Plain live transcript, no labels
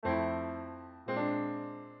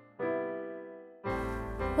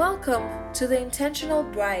Welcome to The Intentional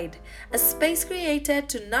Bride, a space created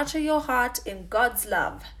to nurture your heart in God's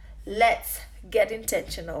love. Let's get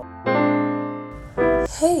intentional.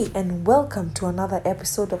 Hey, and welcome to another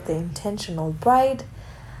episode of The Intentional Bride.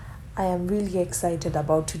 I am really excited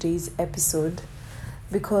about today's episode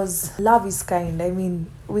because love is kind.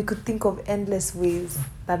 We could think of endless ways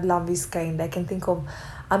that love is kind. I can think of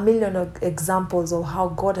a million of examples of how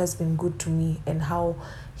God has been good to me and how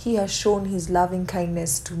He has shown His loving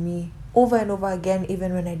kindness to me over and over again,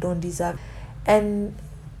 even when I don't deserve. And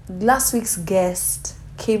last week's guest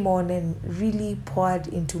came on and really poured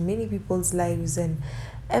into many people's lives and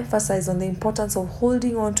emphasized on the importance of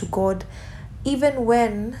holding on to God even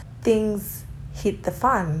when things hit the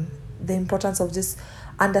fan. The importance of just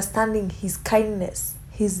understanding His kindness,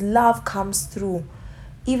 His love comes through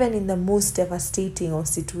even in the most devastating of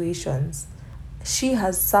situations. She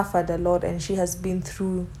has suffered a lot and she has been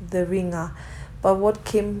through the ringer. But what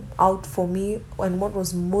came out for me and what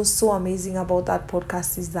was most so amazing about that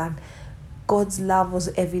podcast is that God's love was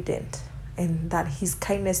evident and that His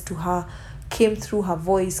kindness to her came through her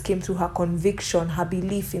voice, came through her conviction, her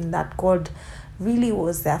belief in that God really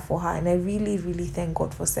was there for her. And I really, really thank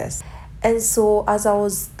God for this. And so as I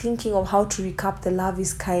was thinking of how to recap the love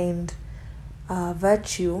is kind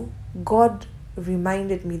virtue, God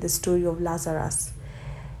reminded me the story of Lazarus.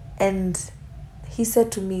 And He said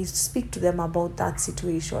to me, speak to them about that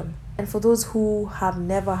situation. And for those who have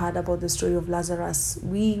never heard about the story of Lazarus,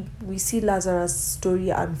 we see Lazarus' story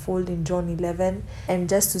unfold in John 11. And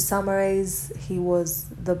just to summarize, he was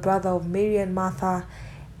the brother of Mary and Martha,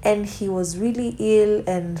 and he was really ill,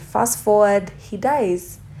 and fast forward, he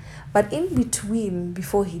dies. But in between,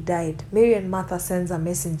 before he died, Mary and Martha sends a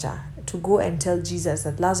messenger to go and tell Jesus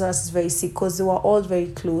that Lazarus is very sick, because they were all very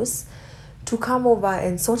close, to come over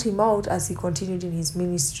and sort him out as he continued in his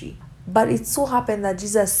ministry. But it so happened that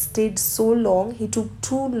Jesus stayed so long, he took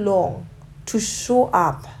too long to show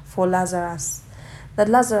up for Lazarus, that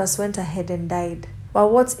Lazarus went ahead and died.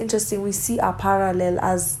 But what's interesting, we see a parallel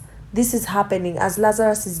as this is happening, as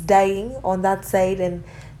Lazarus is dying on that side and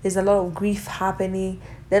there's a lot of grief happening.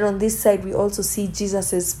 Then on this side, we also see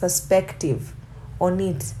Jesus's perspective on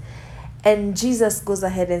it. And Jesus goes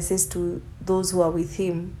ahead and says to those who are with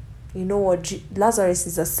him, you know what, Lazarus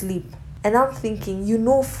is asleep. And I'm thinking, you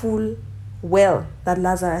know full well that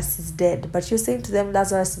Lazarus is dead, but you're saying to them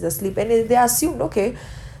Lazarus is asleep. And they assumed, okay,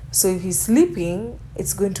 so if he's sleeping,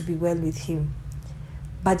 it's going to be well with him.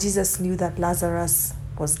 But Jesus knew that Lazarus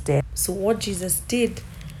was dead. So what Jesus did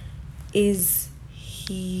is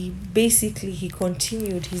he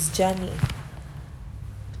continued his journey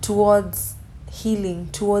towards healing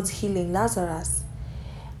Lazarus.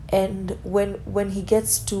 And when he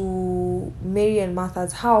gets to Mary and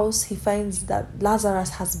Martha's house, he finds that Lazarus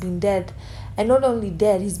has been dead. And not only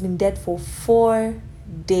dead, he's been dead for 4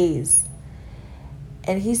 days.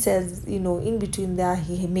 And he says, in between there,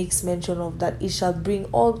 he makes mention of that it shall bring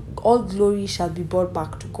all glory shall be brought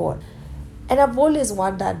back to God. And I've always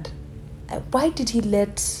wondered, why did he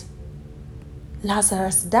let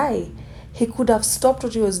Lazarus die? He could have stopped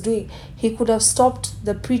what he was doing. He could have stopped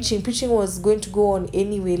the preaching. Preaching was going to go on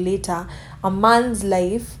anyway later. A man's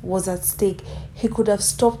life was at stake. He could have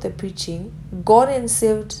stopped the preaching, gone and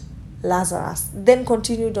saved Lazarus, then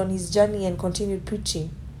continued on his journey and continued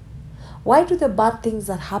preaching. Why do the bad things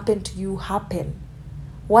that happen to you happen?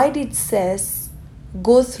 Why did Sis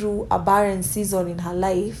go through a barren season in her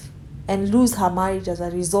life and lose her marriage as a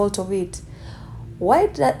result of it? Why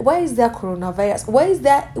is there coronavirus?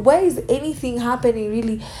 Why is anything happening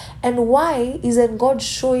really? And why isn't God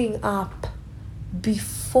showing up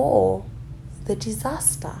before the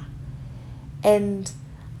disaster? And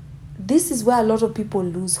this is where a lot of people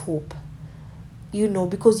lose hope.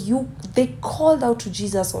 Because they called out to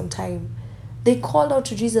Jesus on time. They called out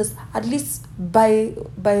to Jesus, at least by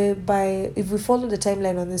if we follow the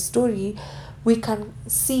timeline on the story, we can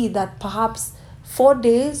see that perhaps 4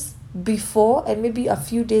 days before and maybe a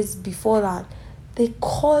few days before that, they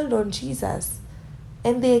called on Jesus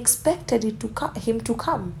and they expected him to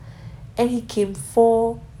come, and he came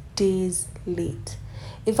 4 days late.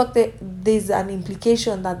 In fact, there's an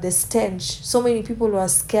implication that the stench, so many people were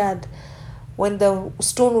scared when the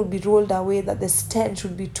stone would be rolled away, that the stench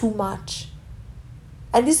would be too much.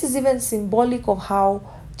 And this is even symbolic of how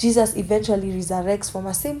Jesus eventually resurrects from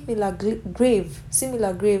a similar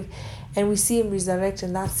grave, and we see him resurrect,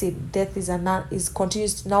 and that's it. Death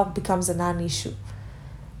becomes a non-issue.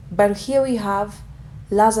 But here we have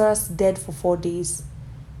Lazarus dead for 4 days,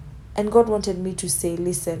 and God wanted me to say,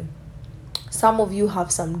 listen, some of you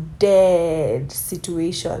have some dead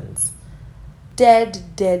situations,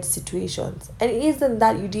 dead situations. And it isn't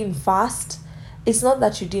that you didn't fast, it's not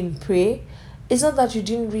that you didn't pray, it's not that you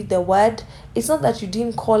didn't read the word, it's not that you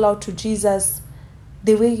didn't call out to Jesus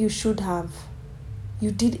the way you should have.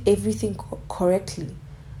 You did everything correctly.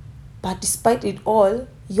 But despite it all,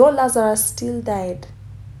 your Lazarus still died.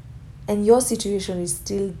 And your situation is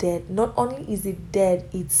still dead. Not only is it dead,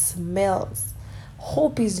 it smells.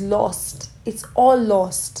 Hope is lost. It's all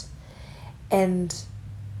lost. And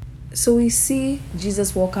so we see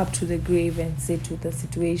Jesus walk up to the grave and say to the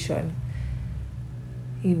situation,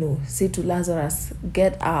 say to Lazarus,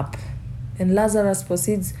 get up. And Lazarus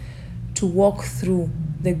proceeds to walk through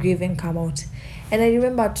the grave and come out. And I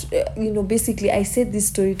remember, basically I said this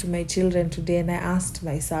story to my children today, and I asked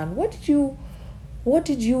my son, what did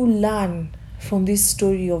you learn from this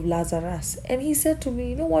story of Lazarus? And he said to me,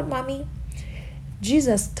 you know what, mommy?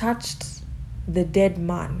 Jesus touched the dead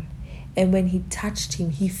man. And when he touched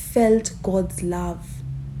him, he felt God's love.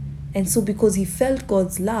 And so because he felt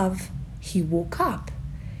God's love, he woke up.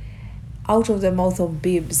 Out of the mouth of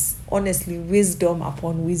babes, honestly, wisdom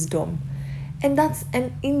upon wisdom. And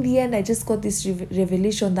in the end, I just got this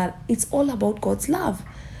revelation that it's all about God's love.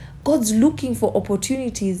 God's looking for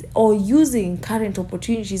opportunities, or using current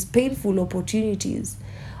opportunities, painful opportunities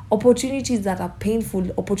that are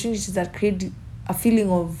painful, opportunities that create a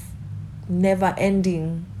feeling of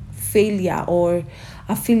never-ending failure or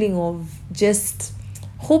a feeling of just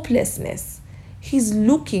hopelessness. He's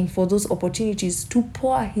looking for those opportunities to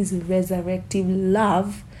pour his resurrective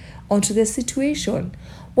love onto the situation.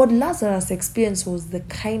 What Lazarus experienced was the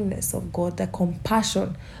kindness of God, the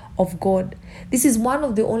compassion of God. This is one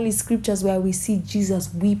of the only scriptures where we see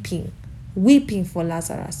Jesus weeping for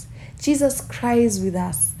Lazarus. Jesus cries with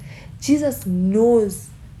us. Jesus knows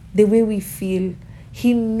the way we feel.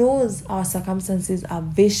 He knows our circumstances are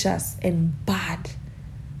vicious and bad.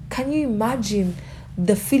 Can you imagine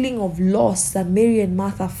the feeling of loss that Mary and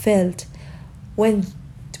Martha felt when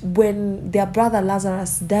their brother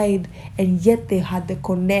Lazarus died, and yet they had the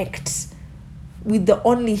connect with the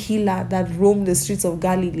only healer that roamed the streets of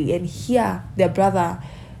Galilee, and here their brother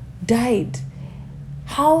died?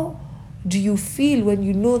 How do you feel when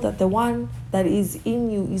you know that the one that is in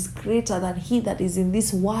you is greater than he that is in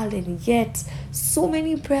this world, and yet so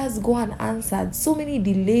many prayers go unanswered, so many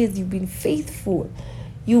delays? You've been faithful,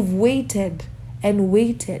 you've waited and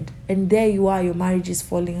waited, and there you are, your marriage is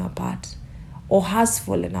falling apart or has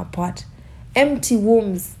fallen apart. Empty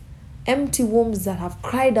wombs that have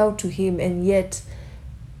cried out to him, and yet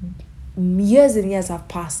years and years have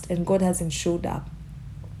passed and God hasn't showed up.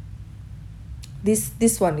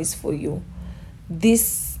 This one is for you.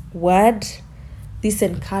 This word, this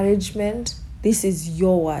encouragement, this is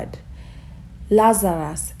your word.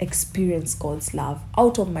 Lazarus experienced God's love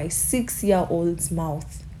out of my 6-year-old's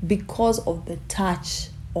mouth. Because of the touch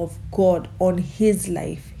of God on his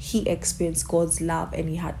life, he experienced God's love and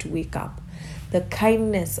he had to wake up. The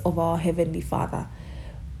kindness of our Heavenly Father.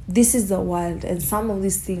 This is the world, and some of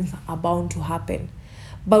these things are bound to happen.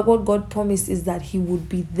 But what God promised is that he would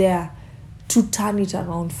be there to turn it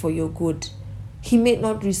around for your good. He may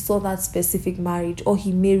not restore that specific marriage, or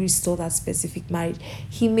he may restore that specific marriage.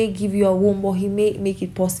 He may give you a womb, or he may make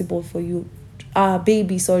it possible for you or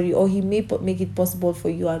he may make it possible for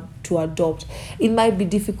you to adopt. It might be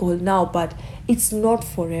difficult now, but it's not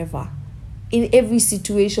forever. In every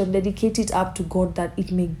situation, dedicate it up to God that it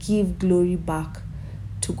may give glory back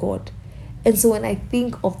to God. And so when I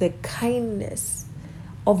think of the kindness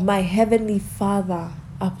of my Heavenly Father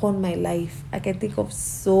upon my life, I can think of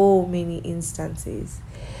so many instances.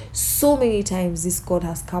 So many times this God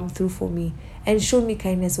has come through for me and shown me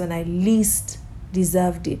kindness when I least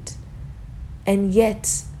deserved it. And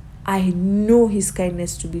yet, I know his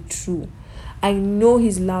kindness to be true. I know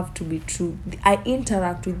his love to be true. I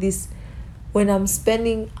interact with this when I'm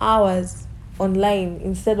spending hours online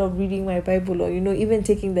instead of reading my Bible, or even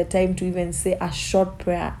taking the time to even say a short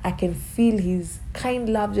prayer. I can feel his kind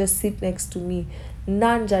love just sit next to me,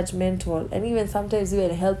 non-judgmental, and even sometimes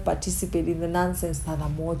even help participate in the nonsense that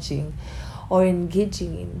I'm watching or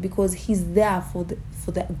engaging in, because he's there for the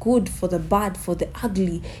good, for the bad, for the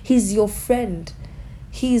ugly. He's your friend.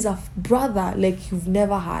 He is a brother like you've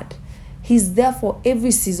never had. He's there for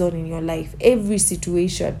every season in your life, every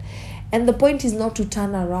situation. And the point is not to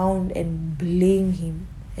turn around and blame him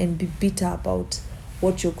and be bitter about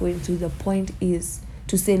what you're going through. The point is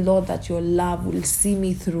to say, Lord, that your love will see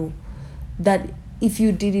me through. That if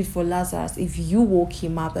you did it for Lazarus, if you woke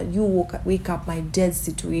him up, that you wake up my dead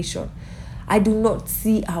situation. I do not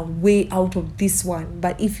see a way out of this one,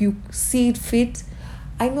 but if you see it fit,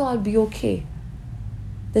 I know I'll be okay.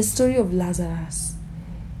 The story of Lazarus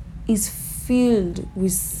is filled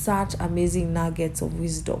with such amazing nuggets of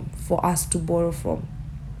wisdom for us to borrow from.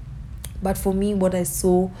 But for me, what I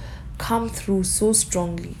saw come through so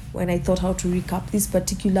strongly when I thought how to recap this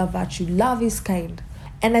particular virtue, love is kind.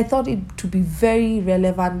 And I thought it to be very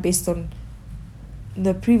relevant based on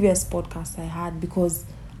the previous podcast I had, because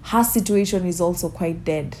her situation is also quite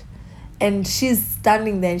dead. And she's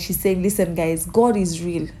standing there and she's saying, listen, guys, God is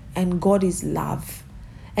real and God is love.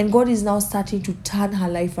 And God is now starting to turn her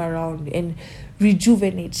life around and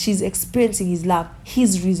rejuvenate. She's experiencing his love,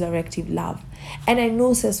 his resurrective love. And I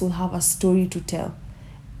know Ces will have a story to tell.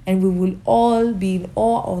 And we will all be in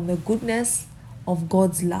awe on the goodness of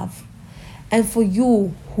God's love. And for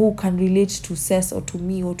you who can relate to Ces or to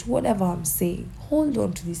me or to whatever I'm saying, hold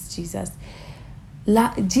on to this Jesus.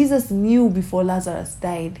 Jesus knew before Lazarus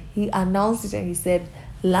died. He announced it and he said,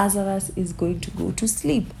 Lazarus is going to go to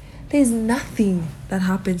sleep. There is nothing that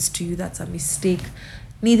happens to you that's a mistake.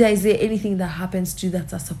 Neither is there anything that happens to you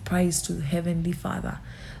that's a surprise to the Heavenly Father.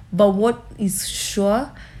 But what is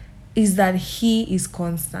sure is that he is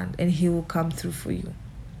constant and he will come through for you.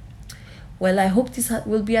 Well, I hope this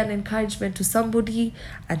will be an encouragement to somebody.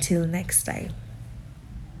 Until next time.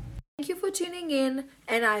 Thank you for tuning in,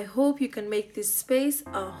 and I hope you can make this space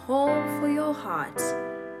a home for your heart.